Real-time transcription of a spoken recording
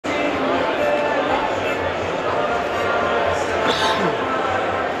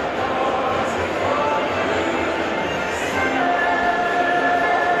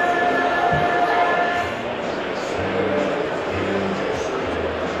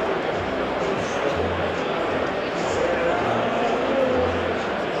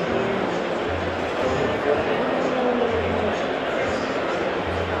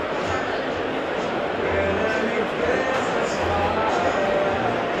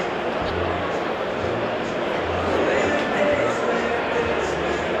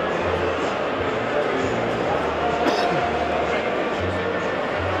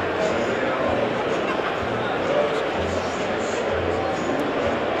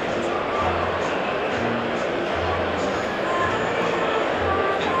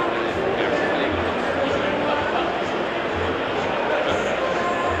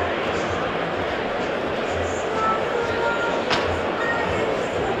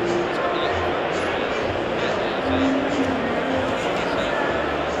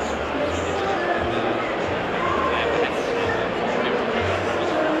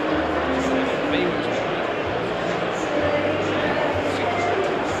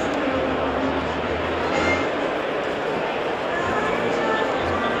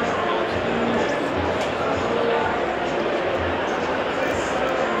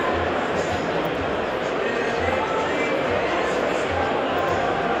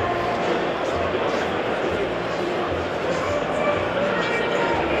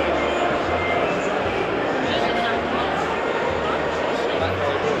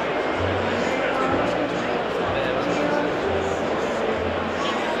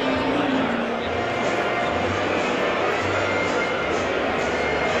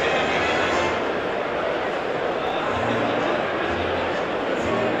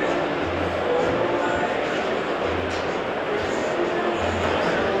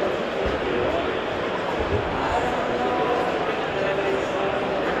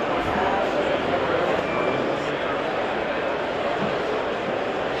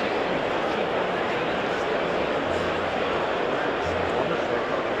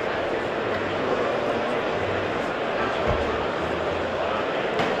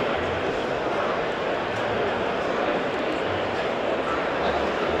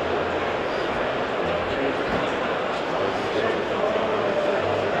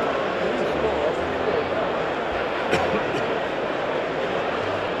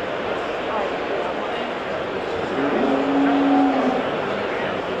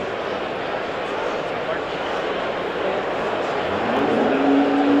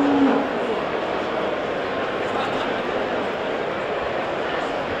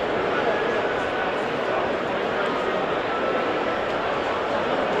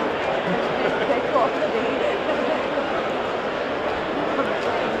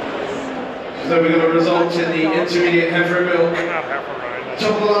So we've got a result in the intermediate heifer milk.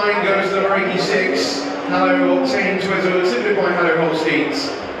 Top of the line goes number 86, Hallow Octane Twizzle, exhibited by Hallow Holsteins.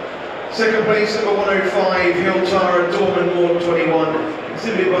 Second place, number 105, HILLTARA DOORMAN MAUDE 21,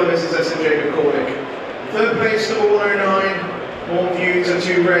 exhibited by Mrs. S&J McCormick. Third place, number 109, MOURNEVIEW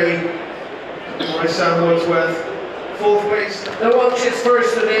TATOO RAE, by Sam Wordsworth. Fourth place. The one she's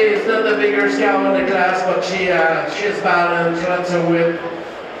first today is not the biggest cow in the class, but she's balanced, lots of width,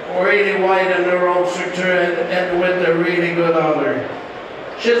 really wide in her own structure, and with a really good honor.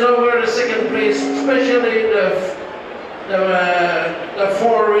 She's over the second place, especially the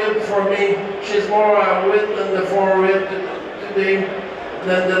four-rib for me. She's more width than the four-rib today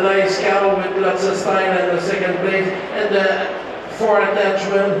than the nice cow with lots of style in the second place. And the four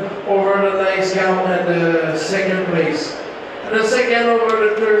attachment over the nice cow in the second place. And the second over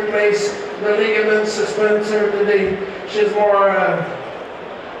the third place, the ligament suspensor today. She's more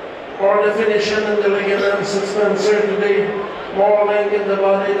definition in the ligament suspensor today. More length in the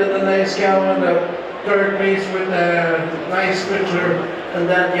body than the nice cow in the third place with a nice picture and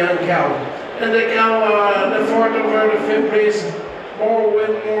that young cow. And the cow, the fourth over the fifth place, more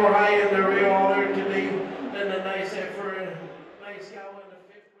width, more height.